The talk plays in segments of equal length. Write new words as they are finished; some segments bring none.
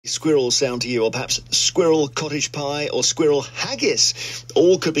Squirrel sound to you, or perhaps squirrel cottage pie or squirrel haggis,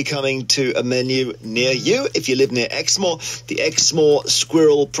 all could be coming to a menu near you if you live near Exmoor. The Exmoor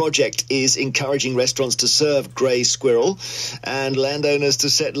Squirrel project is encouraging restaurants to serve grey squirrel and landowners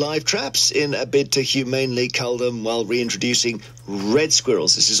to set live traps in a bid to humanely cull them while reintroducing red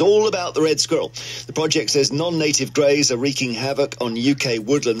squirrels. This is all about the red squirrel. The project says non-native greys are wreaking havoc on UK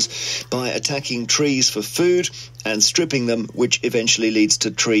woodlands by attacking trees for food and stripping them, which eventually leads to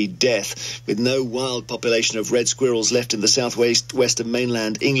tree death. With no wild population of red squirrels left in the southwest of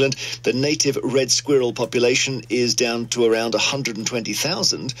mainland England, the native red squirrel population is down to around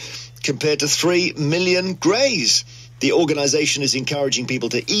 120,000 compared to 3 million greys. The organisation is encouraging people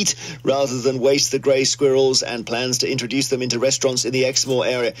to eat rather than waste the grey squirrels and plans to introduce them into restaurants in the Exmoor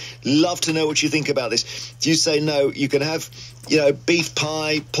area. Love to know what you think about this. Do you say no, you can have, beef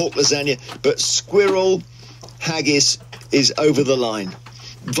pie, pork lasagna, but squirrel haggis is over the line?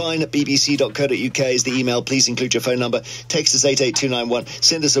 Vine at bbc.co.uk is the email. Please include your phone number. Text us 88291.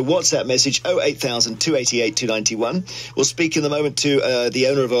 Send us a WhatsApp message 08000 288 291. We'll speak in a moment to the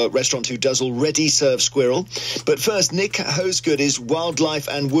owner of a restaurant who does already serve squirrel. But first, Nick Hosgood is Wildlife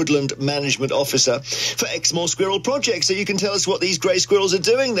and Woodland Management Officer for Exmoor Squirrel Project. So you can tell us what these grey squirrels are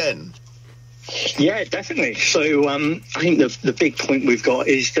doing then. Yeah, definitely. So I think the big point we've got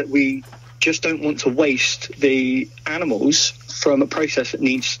is that we just don't want to waste the animals from a process that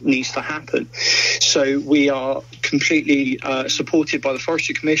needs to happen. So we are completely supported by the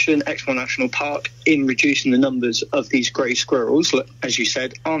Forestry Commission, Exmoor National Park, in reducing the numbers of these grey squirrels, as you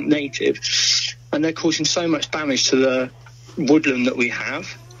said, aren't native, and they're causing so much damage to the woodland that we have.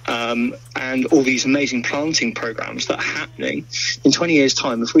 And all these amazing planting programs that are happening. In 20 years'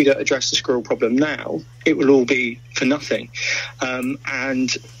 time, if we don't address the squirrel problem now, it will all be for nothing. And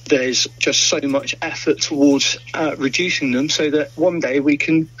there's just so much effort towards reducing them so that one day we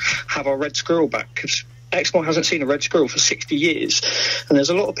can have our red squirrel back, because Exmoor hasn't seen a red squirrel for 60 years. And there's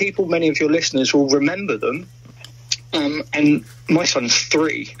a lot of people, many of your listeners will remember them. And my son's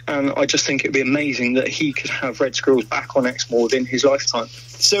 3, and I just think it'd be amazing that he could have red squirrels back on Exmoor in his lifetime.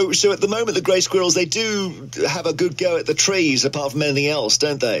 So at the moment, the grey squirrels, they do have a good go at the trees, apart from anything else,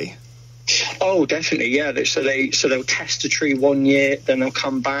 don't they? Oh, definitely, yeah. So they'll test a tree 1 year, then they'll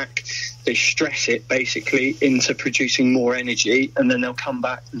come back. They stress it basically into producing more energy, and then they'll come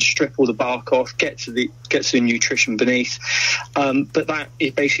back and strip all the bark off, get to the nutrition beneath. But that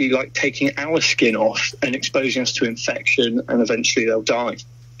is basically like taking our skin off and exposing us to infection, and eventually they'll die.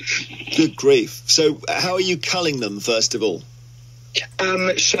 Good grief! So how are you culling them, first of all?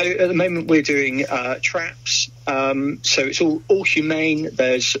 So at the moment we're doing traps. So it's all humane.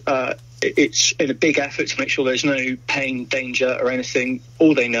 It's in a big effort to make sure there's no pain, danger or anything.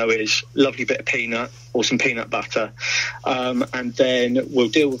 All they know is lovely bit of peanut or some peanut butter. And then we'll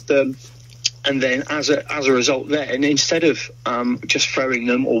deal with them. And then as a result then, instead of just throwing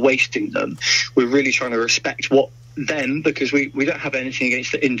them or wasting them, we're really trying to respect them, because we don't have anything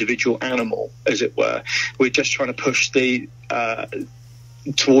against the individual animal, as it were. We're just trying to push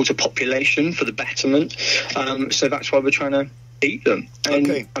towards a population for the betterment. So that's why we're trying to eat them. And,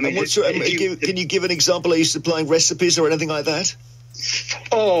 okay. I mean, can you give an example? Are you supplying recipes or anything like that?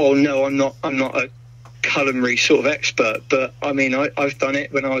 Oh no, I'm not a culinary sort of expert, but I mean, I've done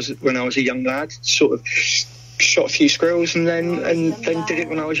it when I was a young lad. Sort of shot a few squirrels and then did it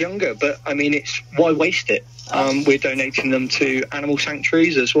when I was younger. But I mean, it's why waste it? We're donating them to animal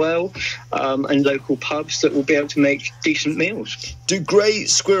sanctuaries as well, and local pubs that will be able to make decent meals. Do grey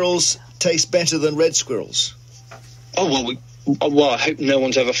squirrels taste better than red squirrels? Oh, well, I hope no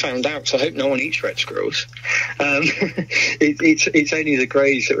one's ever found out, so I hope no one eats red squirrels. It's only the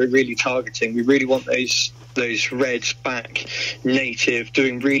greys that we're really targeting. We really want those reds back native,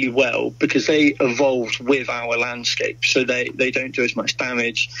 doing really well, because they evolved with our landscape, so they don't do as much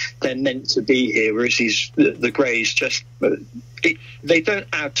damage. They're meant to be here, whereas the greys just they don't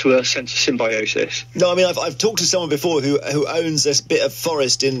add to a sense of symbiosis. No, I mean, I've talked to someone before who owns this bit of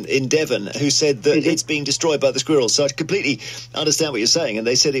forest in Devon, who said that it's being destroyed by the squirrels. So I completely understand what you're saying, and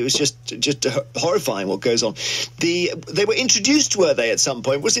they said it was just horrifying what goes on. They were introduced, were they, at some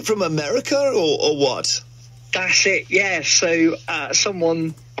point? Was it from America or what? That's it, yeah. So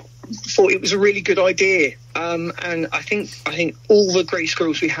someone thought it was a really good idea, and I think all the grey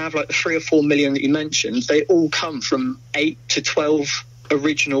squirrels we have, like the 3 or 4 million that you mentioned, they all come from 8 to 12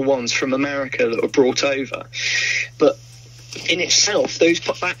 original ones from America that were brought over. But in itself,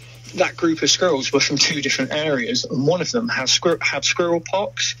 that group of squirrels were from 2 different areas, and one of them had squirrel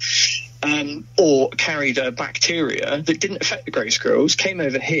pox, or carried a bacteria that didn't affect the grey squirrels, came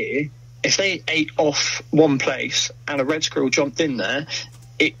over here. If they ate off one place and a red squirrel jumped in there,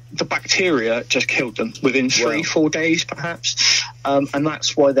 the bacteria just killed them within 3-4 days, perhaps, and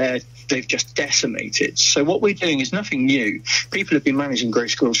that's why they've just decimated. So what we're doing is nothing new. People have been managing grey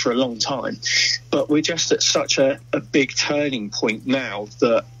squirrels for a long time, but we're just at such a big turning point now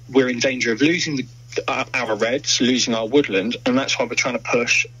that we're in danger of losing our reds, losing our woodland, and that's why we're trying to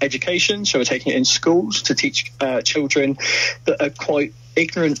push education. So we're taking it in schools to teach children that are quite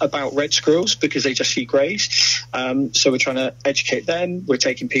ignorant about red squirrels because they just see greys. So we're trying to educate them. We're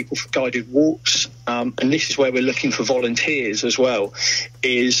taking people for guided walks, and this is where we're looking for volunteers as well,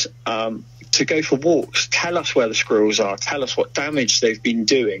 is to go for walks, tell us where the squirrels are, tell us what damage they've been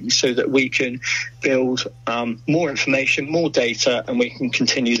doing, so that we can build more information, more data, and we can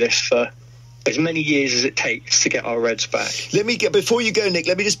continue this for as many years as it takes to get our reds back. Before you go, Nick,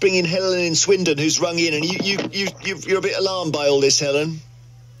 let me just bring in Helen in Swindon, who's rung in, and you're a bit alarmed by all this, Helen.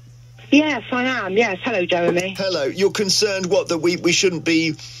 Yes, I am. Yes, hello, Jeremy. Hello. You're concerned that we shouldn't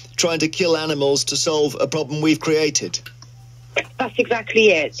be trying to kill animals to solve a problem we've created? That's exactly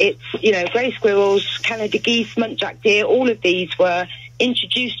it. It's, grey squirrels, Canada geese, muntjac deer, all of these were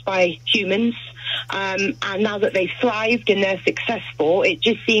introduced by humans. And now that they've thrived and they're successful, it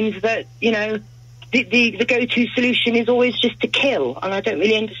just seems that, the go-to solution is always just to kill. And I don't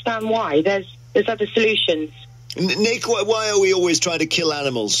really understand why. There's other solutions. Nick, why are we always trying to kill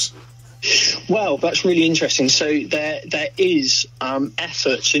animals? Well, that's really interesting. So there is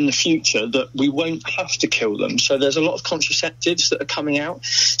efforts in the future that we won't have to kill them. So there's a lot of contraceptives that are coming out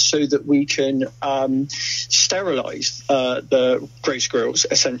so that we can sterilise the grey squirrels,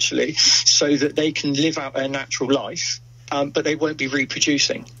 essentially, so that they can live out their natural life, but they won't be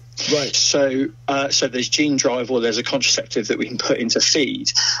reproducing. Right. So there's gene drive, or there's a contraceptive that we can put into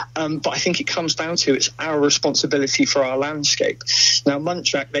feed. But I think it comes down to it's our responsibility for our landscape. Now,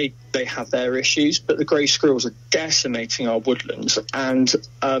 muntjac, they have their issues, but the grey squirrels are decimating our woodlands. And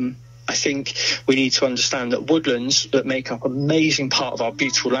I think we need to understand that woodlands that make up an amazing part of our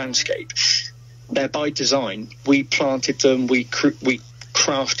beautiful landscape, they're by design. We planted them, we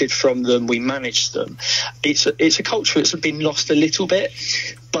crafted from them, we managed them. It's a culture that's been lost a little bit,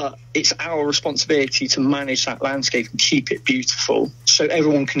 but it's our responsibility to manage that landscape and keep it beautiful so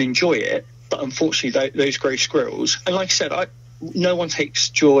everyone can enjoy it. But unfortunately, those grey squirrels, and like I said, no one takes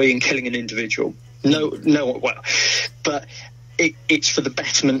joy in killing an individual. But it's for the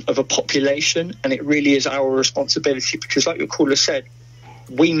betterment of a population, and it really is our responsibility, because like your caller said,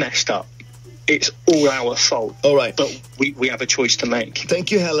 we messed up. It's all our fault. All right. But we have a choice to make.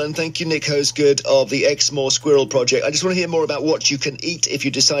 Thank you, Helen. Thank you, Nick Hosgood of the Exmoor Squirrel Project. I just want to hear more about what you can eat if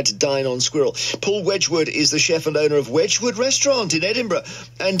you decide to dine on squirrel. Paul Wedgwood is the chef and owner of Wedgwood Restaurant in Edinburgh.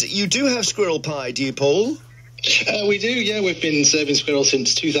 And you do have squirrel pie, do you, Paul? We do, yeah. We've been serving squirrel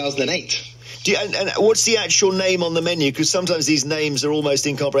since 2008. And what's the actual name on the menu? Because sometimes these names are almost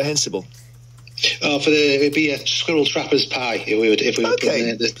incomprehensible. It'd be a squirrel trapper's pie if we were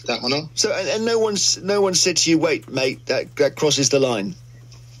putting that one on. So, and no one said to you, "Wait, mate, that crosses the line."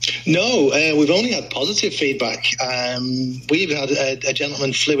 No, we've only had positive feedback. We even had a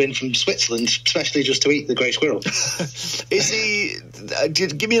gentleman flew in from Switzerland, especially just to eat the grey squirrel.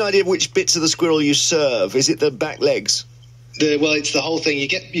 Give me an idea of which bits of the squirrel you serve. Is it the back legs? It's the whole thing. You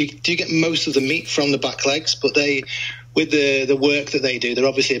do get most of the meat from the back legs, but with the work that they do, they're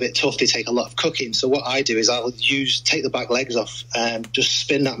obviously a bit tough. They take a lot of cooking. So what I do is I'll take the back legs off and just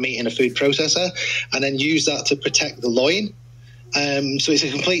spin that meat in a food processor, and then use that to protect the loin. So it's a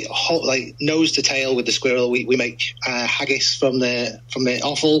complete nose to tail with the squirrel. We make haggis from the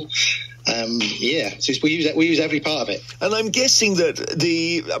offal. So we use every part of it. And I'm guessing that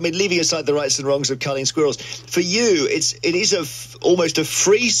leaving aside the rights and wrongs of culling squirrels, for you, it is almost a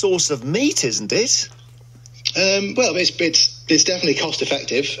free source of meat, isn't it? It's definitely cost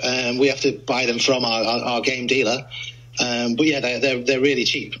effective. We have to buy them from our game dealer, but yeah, they're really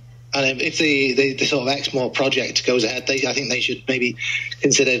cheap. And if the sort of Exmoor project goes ahead, I think they should maybe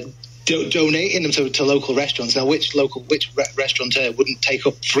consider donating them to local restaurants. Now, which restaurateur wouldn't take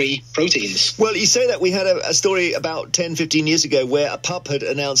up free proteins? Well, you say that. We had a story about 10, 15 years ago where a pub had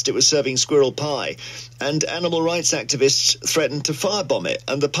announced it was serving squirrel pie, and animal rights activists threatened to firebomb it.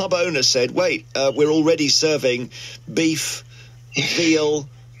 And the pub owner said, wait, we're already serving beef, veal,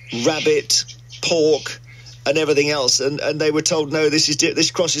 rabbit, pork, and everything else. And they were told, no,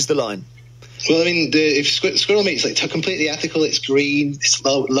 this crosses the line. Well, I mean, if squirrel meat is completely ethical, it's green, it's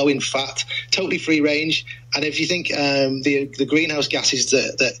low in fat, totally free range. And if you think the greenhouse gases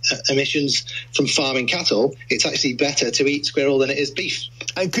that emissions from farming cattle, it's actually better to eat squirrel than it is beef.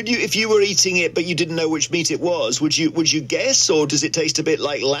 And could you, if you were eating it but you didn't know which meat it was, would you guess, or does it taste a bit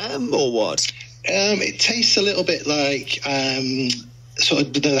like lamb, or what? It tastes a little bit like sort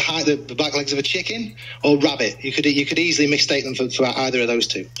of the back legs of a chicken or rabbit. You could easily mistake them for either of those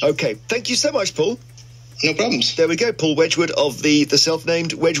two. Okay, thank you so much, Paul. No problems. There we go, Paul Wedgwood of the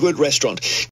self-named Wedgwood restaurant.